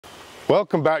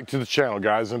Welcome back to the channel,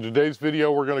 guys. In today's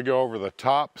video we're going to go over the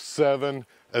top 7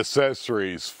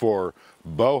 accessories for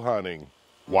bow hunting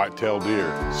whitetail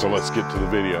deer. So let's get to the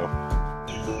video.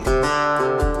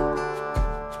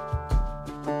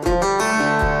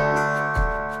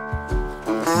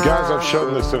 Guys, I've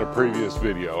shown this in a previous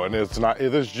video and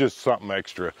it is just something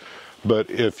extra.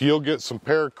 But if you'll get some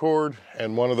paracord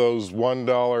and one of those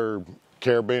 $1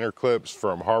 carabiner clips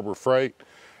from Harbor Freight,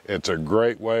 it's a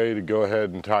great way to go ahead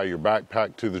and tie your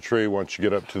backpack to the tree once you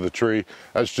get up to the tree.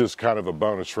 That's just kind of a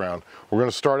bonus round. We're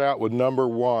going to start out with number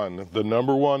one. The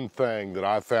number one thing that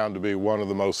I found to be one of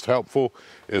the most helpful,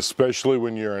 especially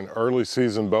when you're in early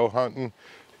season bow hunting.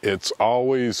 It's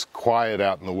always quiet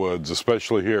out in the woods,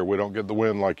 especially here. We don't get the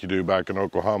wind like you do back in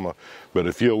Oklahoma. But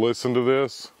if you'll listen to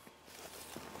this,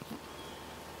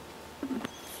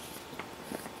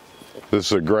 this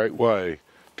is a great way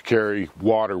to carry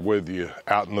water with you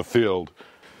out in the field.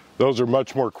 Those are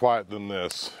much more quiet than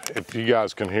this. If you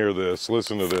guys can hear this,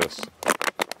 listen to this.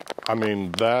 I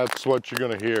mean, that's what you're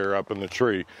going to hear up in the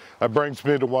tree. That brings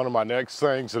me to one of my next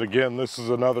things, and again, this is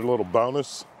another little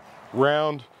bonus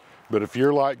round. But if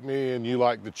you're like me and you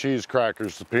like the cheese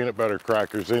crackers, the peanut butter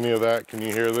crackers, any of that, can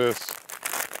you hear this?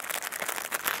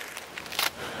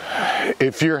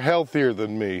 If you're healthier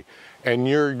than me and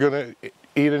you're going to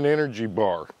eat an energy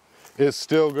bar, it's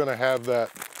still going to have that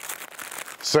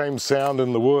same sound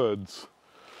in the woods.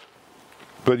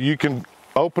 But you can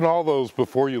open all those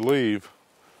before you leave,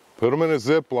 put them in a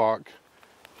Ziploc.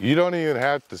 You don't even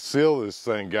have to seal this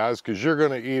thing, guys, because you're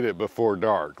going to eat it before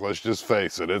dark. Let's just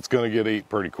face it, it's going to get eaten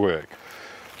pretty quick.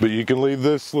 But you can leave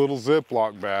this little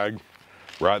Ziploc bag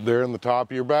right there in the top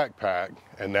of your backpack,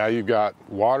 and now you've got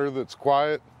water that's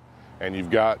quiet and you've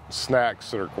got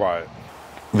snacks that are quiet.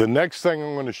 The next thing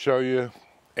I'm going to show you,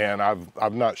 and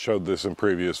I've not showed this in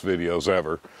previous videos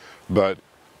ever, but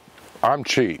I'm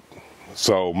cheap.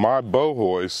 So my bow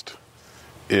hoist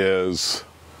is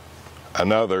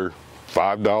another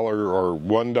 $5 or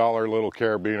 $1 little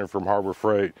carabiner from Harbor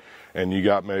Freight, and you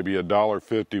got maybe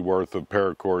 $1.50 worth of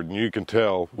paracord. And you can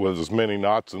tell with as many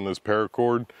knots in this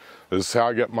paracord, this is how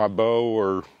I get my bow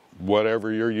or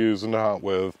whatever you're using to hunt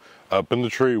with up in the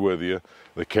tree with you.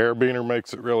 The carabiner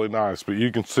makes it really nice, but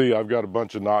you can see I've got a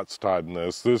bunch of knots tied in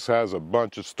this. This has a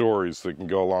bunch of stories that can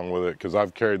go along with it because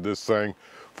I've carried this thing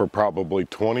for probably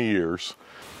 20 years.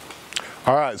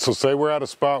 All right, so say we're at a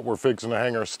spot, we're fixing to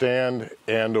hang our stand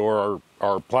and or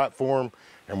our platform,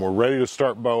 and we're ready to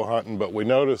start bow hunting, but we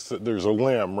notice that there's a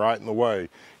limb right in the way.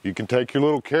 You can take your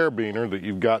little carabiner that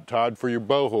you've got tied for your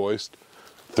bow hoist,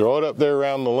 throw it up there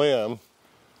around the limb.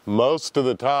 Most of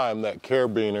the time that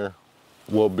carabiner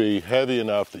will be heavy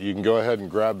enough that you can go ahead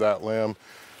and grab that limb,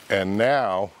 and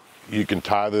now you can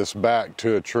tie this back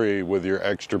to a tree with your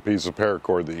extra piece of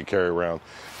paracord that you carry around.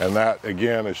 And that,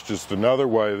 again, is just another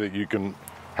way that you can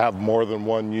have more than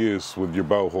one use with your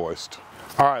bow hoist.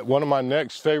 All right, one of my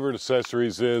next favorite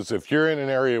accessories is if you're in an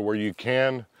area where you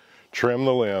can trim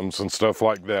the limbs and stuff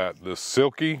like that, the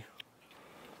Silky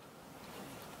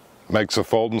makes a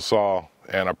folding saw,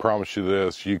 and I promise you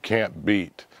this, you can't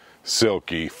beat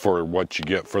Silky for what you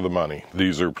get for the money.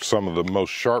 These are some of the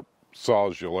most sharp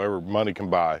saws money can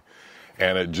buy,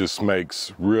 and it just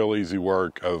makes real easy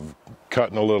work of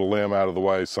cutting a little limb out of the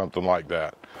way, something like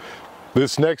that.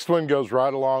 This next one goes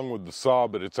right along with the saw,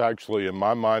 but it's actually, in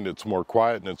my mind, it's more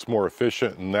quiet and it's more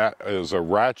efficient, and that is a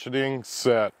ratcheting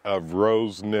set of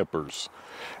rose nippers.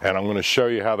 And I'm going to show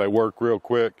you how they work real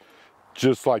quick,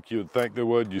 just like you would think they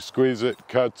would. You squeeze it,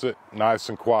 cuts it, nice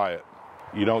and quiet.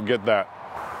 You don't get that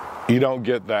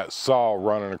saw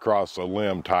running across a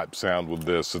limb type sound with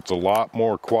this. It's a lot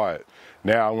more quiet.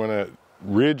 Now I'm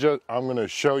going to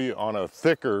show you on a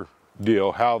thicker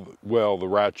deal how well the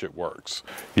ratchet works.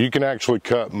 You can actually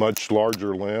cut much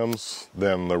larger limbs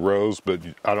than the rose, but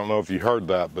I don't know if you heard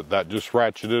that, but that just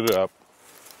ratcheted it up,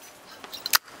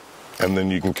 and then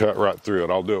you can cut right through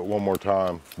it. I'll do it one more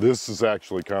time. This is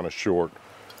actually kind of short,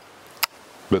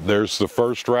 but there's the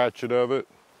first ratchet of it.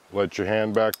 Let your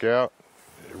hand back out.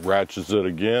 It ratchets it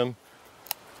again,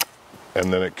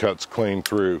 and then it cuts clean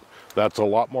through. That's a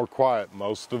lot more quiet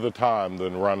most of the time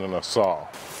than running a saw.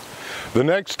 The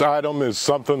next item is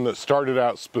something that started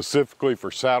out specifically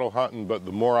for saddle hunting, but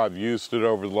the more I've used it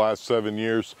over the last 7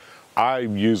 years, I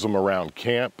use them around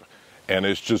camp, and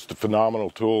it's just a phenomenal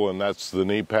tool, and that's the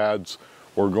knee pads.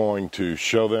 We're going to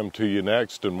show them to you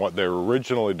next and what they're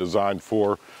originally designed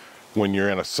for. When you're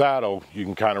in a saddle, you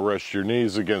can kind of rest your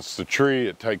knees against the tree.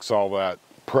 It takes all that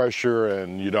pressure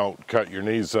and you don't cut your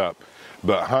knees up.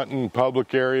 But hunting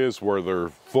public areas where they're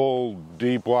full,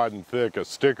 deep, wide, and thick of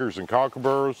stickers and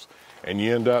cockleburs, and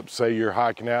you end up, say you're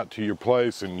hiking out to your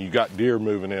place and you got deer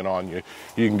moving in on you,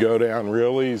 you can go down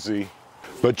real easy,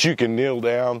 but you can kneel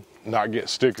down, not get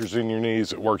stickers in your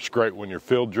knees. It works great when you're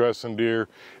field dressing deer.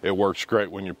 It works great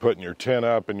when you're putting your tent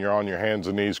up and you're on your hands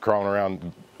and knees crawling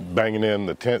around banging in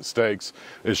the tent stakes.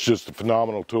 It's just a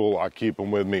phenomenal tool. I keep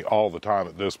them with me all the time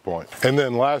at this point. And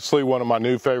then lastly, one of my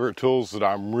new favorite tools that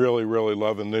I'm really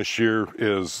loving this year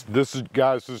is this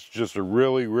is just a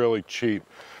really cheap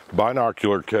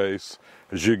binocular case.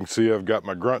 As you can see, I've got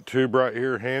my grunt tube right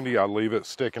here handy. I leave it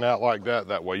sticking out like that.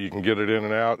 That way you can get it in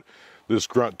and out. This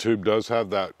grunt tube does have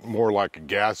that more like a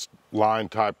gas line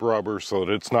type rubber so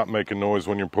that it's not making noise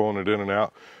when you're pulling it in and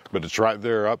out, but it's right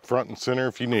there up front and center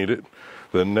if you need it.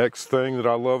 The next thing that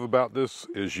I love about this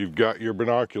is you've got your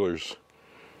binoculars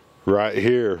right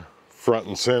here, front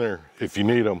and center if you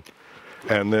need them.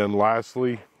 And then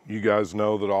lastly, you guys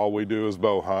know that all we do is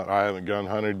bow hunt. I haven't gun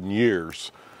hunted in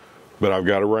years, but I've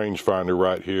got a rangefinder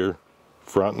right here,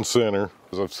 front and center.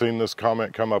 I've seen this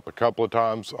comment come up a couple of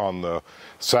times on the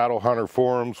saddle hunter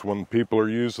forums when people are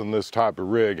using this type of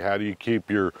rig. How do you keep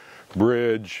your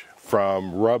bridge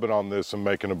from rubbing on this and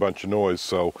making a bunch of noise?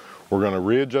 So we're going to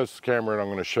readjust the camera and I'm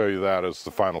going to show you that as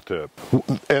the final tip.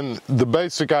 And the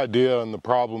basic idea and the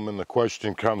problem and the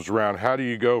question comes around, how do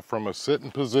you go from a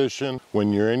sitting position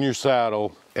when you're in your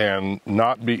saddle and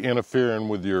not be interfering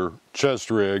with your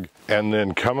chest rig, and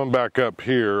then coming back up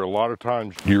here, a lot of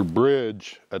times your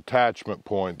bridge attachment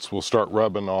points will start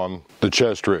rubbing on the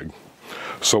chest rig.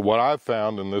 So what I've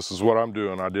found, and this is what I'm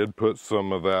doing, I did put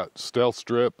some of that stealth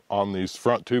strip on these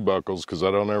front two buckles because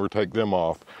I don't ever take them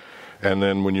off. And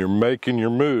then when you're making your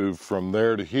move from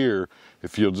there to here,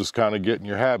 if you'll just kind of get in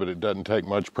your habit, it doesn't take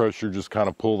much pressure, just kind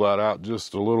of pull that out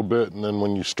just a little bit, and then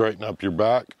when you straighten up your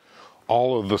back,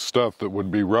 all of the stuff that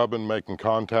would be rubbing, making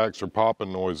contacts or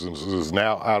popping noises is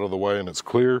now out of the way and it's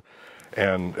clear.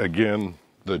 And again,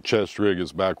 the chest rig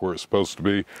is back where it's supposed to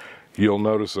be. You'll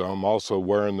notice that I'm also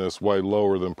wearing this way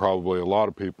lower than probably a lot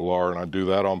of people are, and I do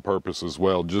that on purpose as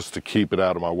well, just to keep it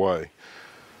out of my way.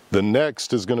 The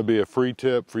next is going to be a free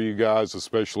tip for you guys,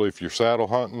 especially if you're saddle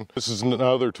hunting. This is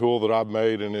another tool that I've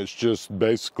made, and it's just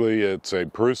basically, it's a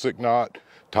Prusik knot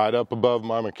tied up above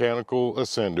my mechanical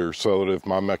ascender so that if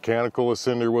my mechanical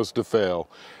ascender was to fail.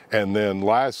 And then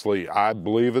lastly, I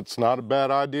believe it's not a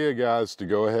bad idea, guys, to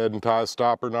go ahead and tie a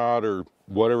stopper knot or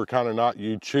whatever kind of knot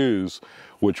you choose,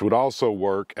 which would also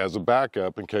work as a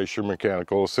backup in case your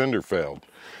mechanical ascender failed.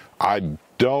 I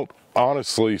don't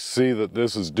honestly see that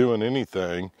this is doing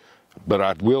anything, but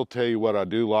I will tell you what I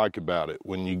do like about it.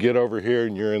 When you get over here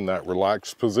and you're in that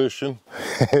relaxed position,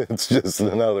 it's just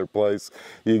another place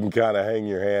you can kind of hang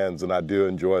your hands, and I do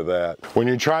enjoy that. When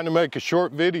you're trying to make a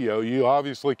short video, you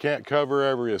obviously can't cover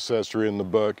every accessory in the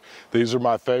book. These are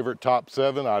my favorite top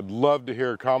 7. I'd love to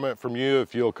hear a comment from you.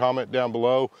 If you'll comment down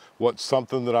below, what's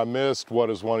something that I missed? What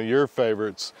is one of your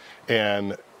favorites?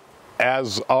 And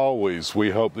as always,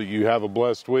 we hope that you have a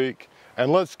blessed week,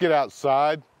 and let's get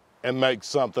outside and make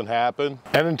something happen.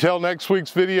 And until next week's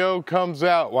video comes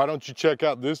out, why don't you check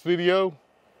out this video?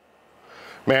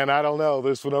 Man, I don't know,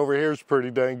 this one over here is pretty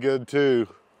dang good too.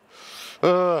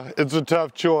 It's a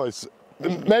tough choice.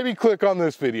 Maybe click on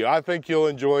this video, I think you'll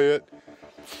enjoy it.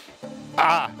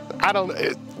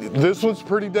 This one's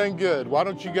pretty dang good. Why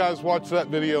don't you guys watch that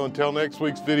video until next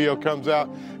week's video comes out?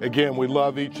 Again, we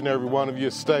love each and every one of you.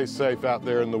 Stay safe out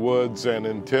there in the woods, and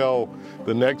until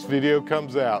the next video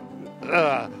comes out,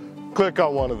 click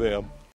on one of them.